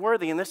him as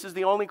worthy? And this is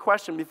the only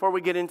question before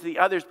we get into the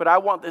others, but I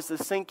want this to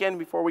sink in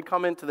before we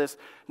come into this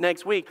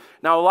next week.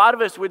 Now, a lot of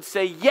us would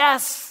say,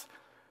 yes,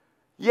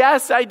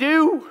 I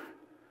do.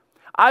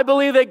 I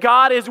believe that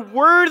God is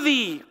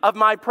worthy of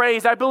my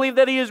praise. I believe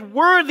that he is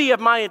worthy of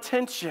my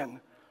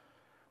attention.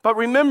 But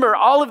remember,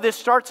 all of this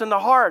starts in the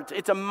heart.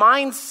 It's a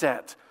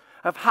mindset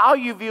of how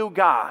you view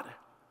God.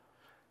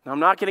 Now, I'm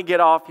not going to get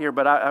off here,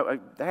 but I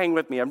hang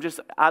with me. I'm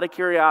just out of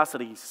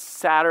curiosity.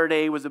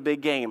 Saturday was a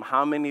big game.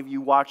 How many of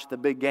you watched the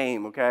big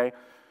game, okay?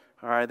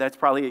 All right, that's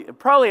probably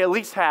at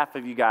least half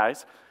of you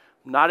guys.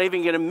 I'm not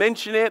even going to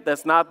mention it.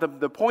 That's not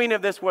the point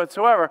of this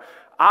whatsoever.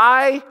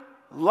 I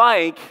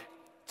like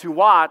to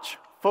watch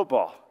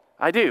football.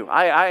 I do.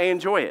 I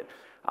enjoy it.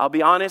 I'll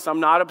be honest, I'm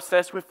not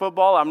obsessed with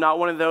football. I'm not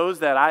one of those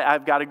that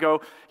I've got to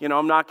go,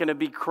 I'm not going to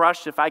be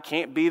crushed if I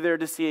can't be there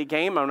to see a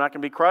game. I'm not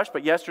going to be crushed,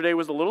 but yesterday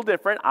was a little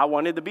different. I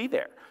wanted to be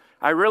there.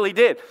 I really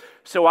did.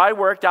 So I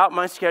worked out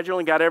my schedule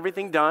and got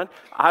everything done.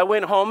 I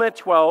went home at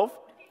 12.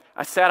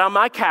 I sat on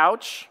my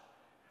couch.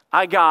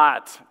 I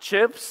got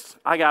chips.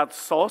 I got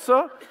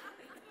salsa.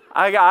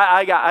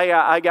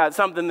 I got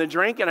something to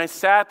drink, and I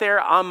sat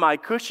there on my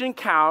cushioned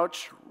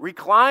couch,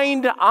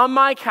 reclined on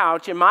my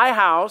couch in my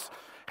house,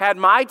 had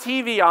my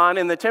TV on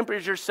and the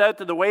temperature set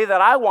to the way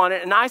that I want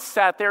it, and I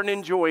sat there and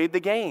enjoyed the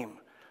game.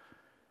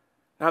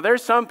 Now,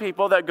 there's some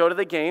people that go to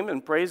the game,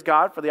 and praise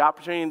God for the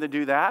opportunity to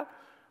do that,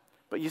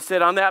 but you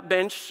sit on that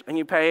bench and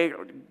you pay,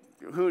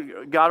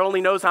 God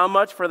only knows how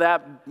much for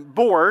that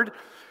board.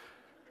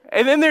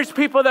 And then there's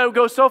people that would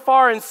go so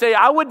far and say,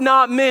 I would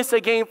not miss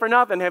a game for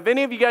nothing. Have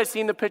any of you guys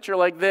seen the picture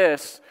like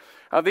this?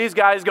 Of these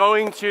guys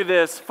going to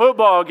this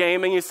football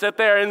game, and you sit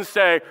there and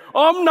say,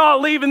 I'm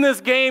not leaving this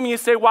game. And you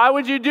say, why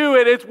would you do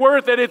it? It's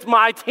worth it. It's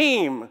my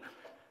team.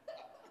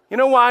 You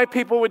know why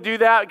people would do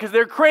that? Because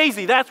they're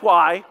crazy. That's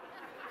why.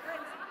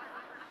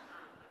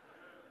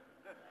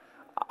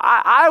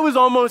 I was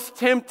almost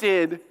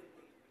tempted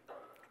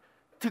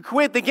to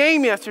quit the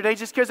game yesterday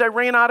just because I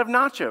ran out of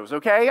nachos,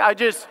 okay?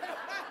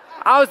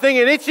 I was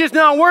thinking, it's just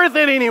not worth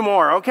it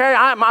anymore, okay?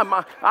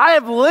 I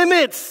have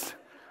limits.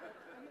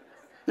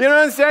 You know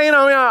what I'm saying?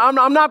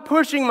 I'm not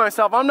pushing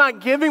myself. I'm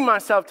not giving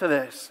myself to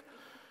this.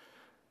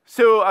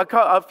 So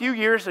a few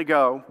years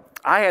ago,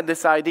 I had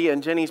this idea,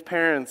 and Jenny's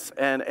parents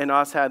and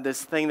us had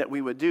this thing that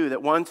we would do,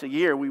 that once a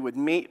year we would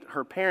meet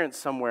her parents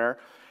somewhere,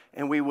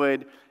 and we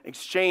would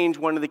exchange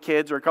one of the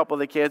kids or a couple of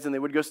the kids, and they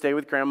would go stay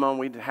with grandma, and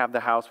we'd have the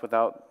house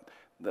without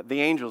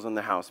the angels in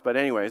the house. But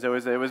anyways, it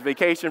was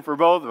vacation for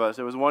both of us.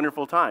 It was a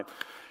wonderful time.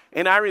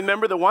 And I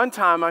remember the one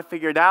time I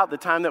figured out the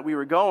time that we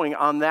were going,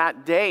 on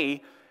that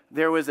day,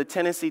 there was a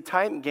Tennessee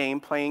Titan game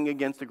playing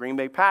against the Green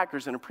Bay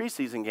Packers in a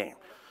preseason game.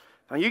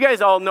 Now, you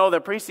guys all know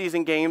that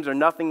preseason games are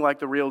nothing like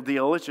the real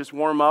deal. It's just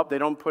warm up. They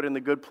don't put in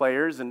the good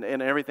players and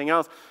everything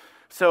else.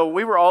 So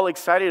we were all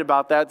excited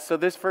about that. So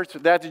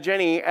that's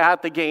Jenny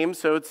at the game.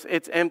 So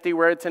it's empty.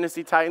 We're at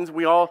Tennessee Titans.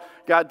 We all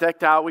got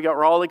decked out.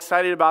 We're all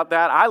excited about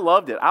that. I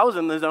loved it. I was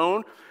in the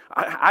zone.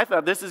 I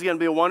thought this is going to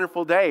be a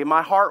wonderful day.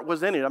 My heart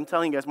was in it. I'm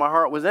telling you guys, my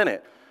heart was in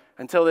it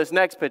until this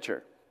next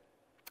picture.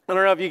 I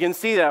don't know if you can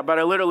see that, but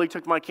I literally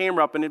took my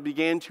camera up and it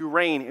began to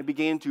rain. It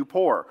began to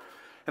pour.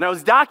 And I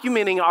was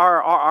documenting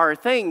our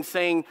thing,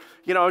 saying,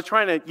 I was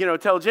trying to,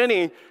 tell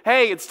Jenny,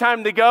 hey, it's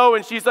time to go.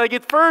 And she's like,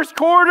 it's first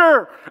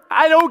quarter.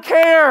 I don't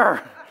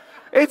care.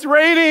 It's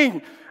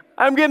raining.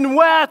 I'm getting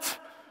wet.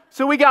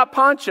 So we got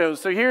ponchos.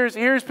 So here's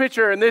a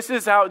picture, and this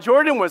is how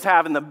Jordan was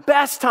having the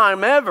best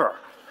time ever.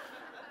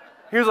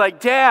 He was like,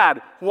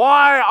 Dad,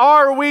 why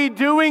are we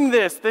doing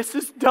this? This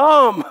is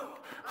dumb.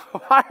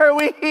 Why are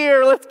we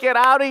here? Let's get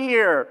out of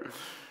here.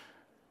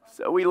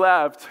 So we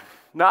left.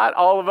 Not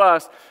all of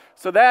us.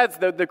 So that's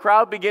the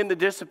crowd began to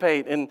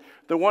dissipate. And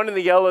the one in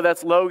the yellow,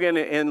 that's Logan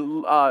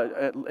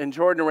and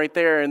Jordan right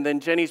there. And then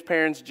Jenny's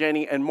parents,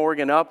 Jenny and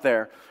Morgan up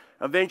there.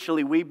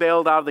 Eventually, we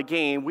bailed out of the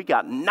game. We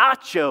got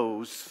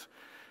nachos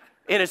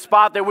in a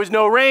spot there was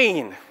no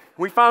rain.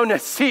 We found a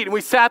seat and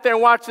we sat there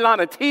and watched it on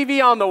a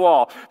TV on the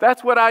wall.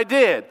 That's what I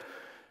did.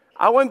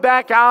 I went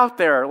back out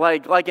there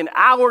like an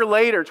hour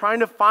later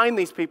trying to find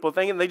these people,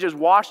 thinking they just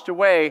washed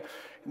away.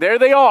 There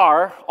they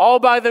are, all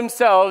by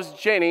themselves,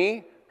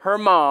 Jenny, her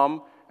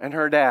mom, and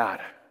her dad.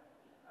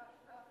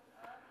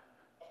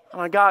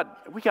 And we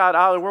got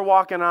out, and we're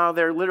walking out of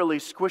there literally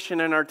squishing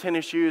in our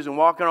tennis shoes and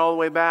walking all the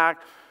way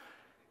back.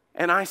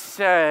 And I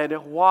said,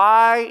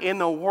 why in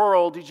the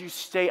world did you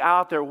stay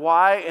out there?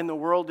 Why in the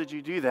world did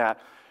you do that?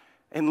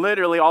 And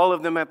literally all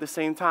of them at the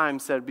same time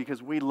said,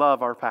 because we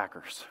love our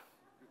Packers.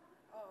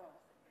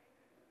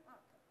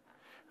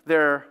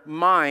 Their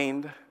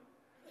mind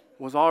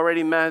was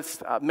already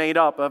made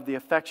up of the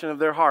affection of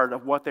their heart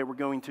of what they were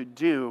going to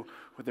do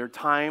with their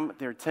time,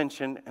 their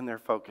attention, and their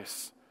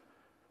focus.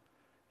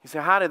 You say,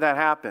 how did that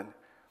happen?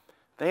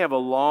 They have a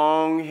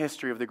long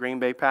history of the Green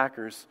Bay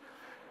Packers.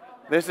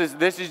 This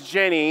is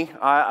Jenny.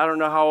 I don't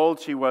know how old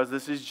she was.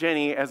 This is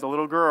Jenny as a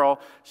little girl.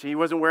 She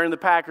wasn't wearing the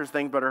Packers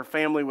thing, but her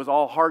family was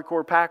all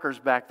hardcore Packers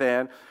back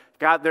then.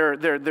 Got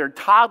their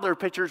toddler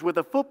pictures with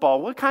a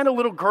football. What kind of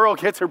little girl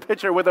gets her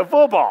picture with a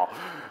football?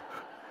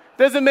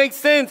 Doesn't make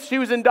sense. She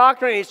was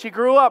indoctrinated. She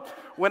grew up.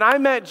 When I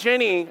met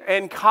Jenny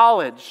in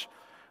college,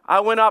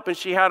 I went up and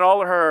she had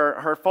all of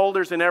her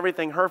folders and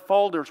everything. Her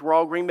folders were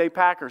all Green Bay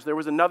Packers. There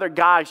was another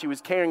guy she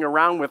was carrying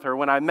around with her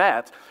when I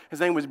met. His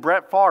name was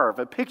Brett Favre,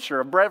 a picture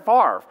of Brett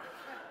Favre.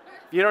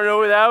 If you don't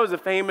know who that was, a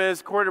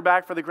famous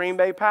quarterback for the Green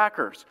Bay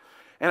Packers.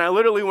 And I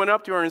literally went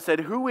up to her and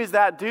said, who is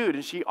that dude?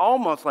 And she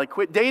almost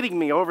quit dating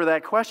me over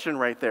that question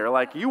right there.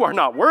 You are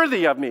not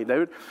worthy of me,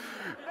 dude.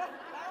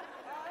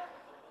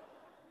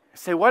 I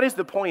say, what is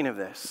the point of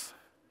this?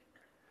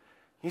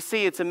 You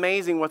see, it's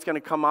amazing what's going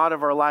to come out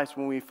of our lives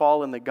when we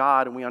fall into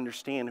God and we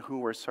understand who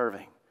we're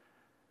serving.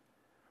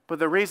 But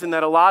the reason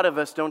that a lot of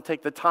us don't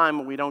take the time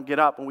and we don't get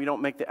up and we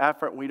don't make the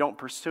effort and we don't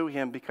pursue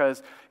Him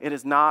because it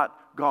has not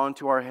gone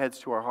to our heads,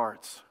 to our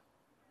hearts.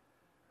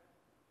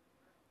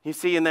 You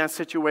see, in that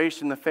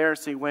situation, the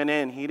Pharisee went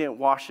in. He didn't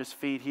wash his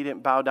feet. He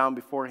didn't bow down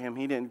before him.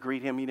 He didn't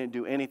greet him. He didn't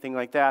do anything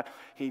like that.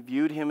 He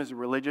viewed him as a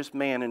religious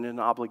man and an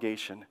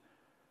obligation.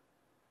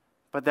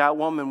 But that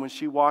woman, when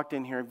she walked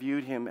in here,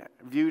 viewed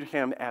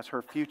him as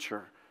her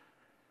future,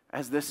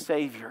 as this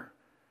Savior,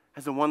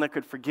 as the one that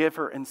could forgive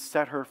her and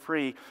set her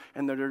free.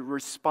 And the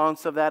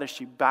response of that is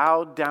she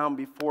bowed down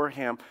before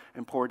him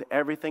and poured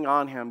everything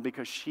on him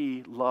because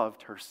she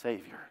loved her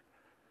Savior.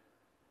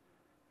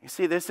 You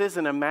see, this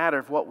isn't a matter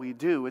of what we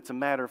do. It's a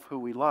matter of who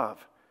we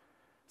love.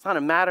 It's not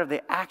a matter of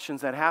the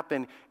actions that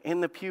happen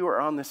in the pew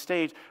or on the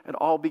stage. It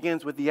all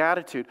begins with the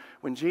attitude.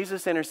 When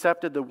Jesus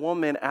intercepted the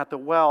woman at the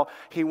well,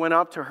 He went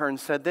up to her and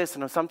said this,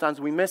 and sometimes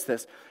we miss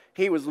this.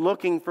 He was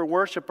looking for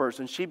worshipers,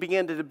 and she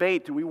began to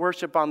debate, do we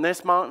worship on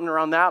this mountain or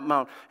on that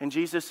mountain? And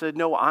Jesus said,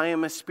 no, I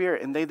am a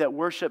spirit, and they that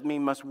worship me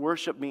must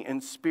worship me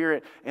in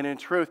spirit and in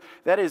truth.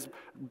 That is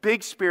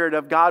big spirit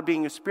of God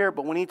being a spirit,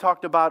 but when He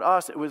talked about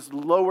us, it was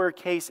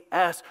lowercase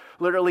s,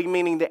 literally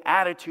meaning the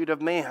attitude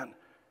of man.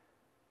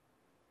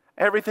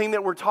 Everything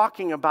that we're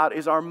talking about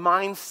is our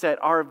mindset,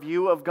 our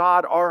view of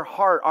God, our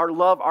heart, our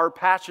love, our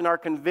passion, our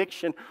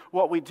conviction,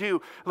 what we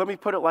do. Let me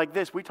put it like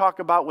this. We talk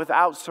about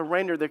without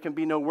surrender, there can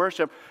be no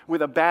worship.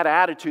 With a bad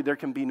attitude, there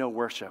can be no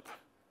worship.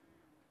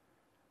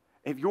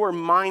 If your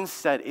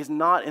mindset is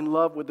not in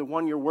love with the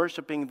one you're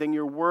worshiping, then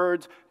your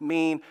words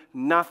mean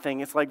nothing.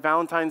 It's like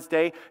Valentine's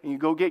Day, and you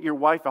go get your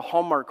wife a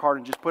Hallmark card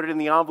and just put it in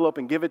the envelope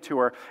and give it to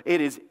her. It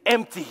is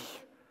empty.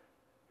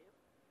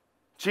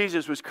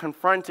 Jesus was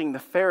confronting the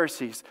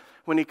Pharisees.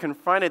 When He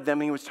confronted them,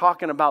 He was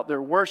talking about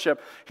their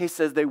worship. He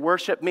says, they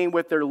worship me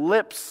with their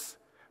lips,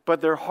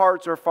 but their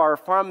hearts are far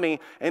from me.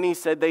 And He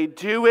said, they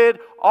do it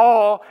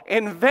all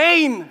in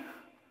vain. You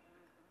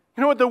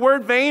know what the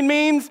word vain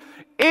means?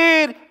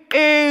 It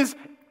is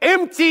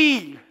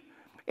empty.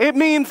 It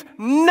means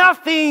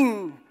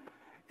nothing.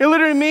 It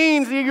literally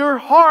means that your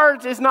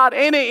heart is not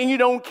in it and you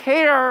don't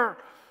care.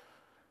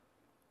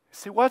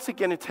 See, what's it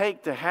going to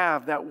take to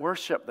have that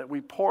worship that we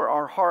pour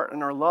our heart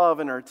and our love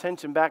and our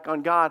attention back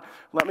on God?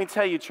 Let me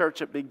tell you, church,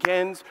 it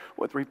begins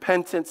with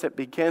repentance. It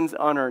begins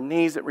on our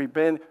knees. It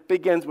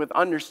begins with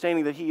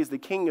understanding that He is the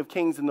King of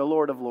Kings and the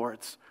Lord of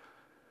Lords.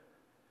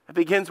 It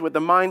begins with the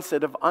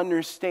mindset of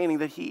understanding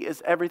that He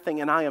is everything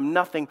and I am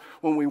nothing.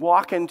 When we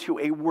walk into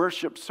a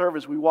worship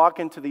service, we walk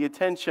into the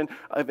attention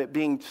of it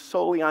being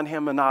solely on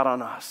Him and not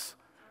on us.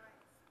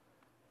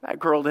 That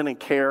girl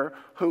didn't care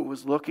who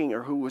was looking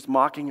or who was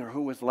mocking or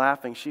who was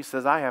laughing. She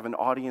says, I have an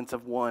audience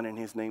of one, and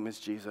His name is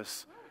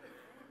Jesus.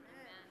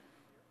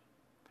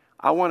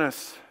 I want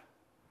us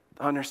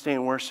to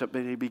understand worship,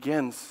 but it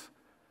begins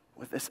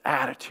with this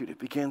attitude. It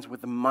begins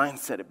with the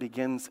mindset. It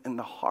begins in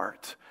the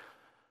heart.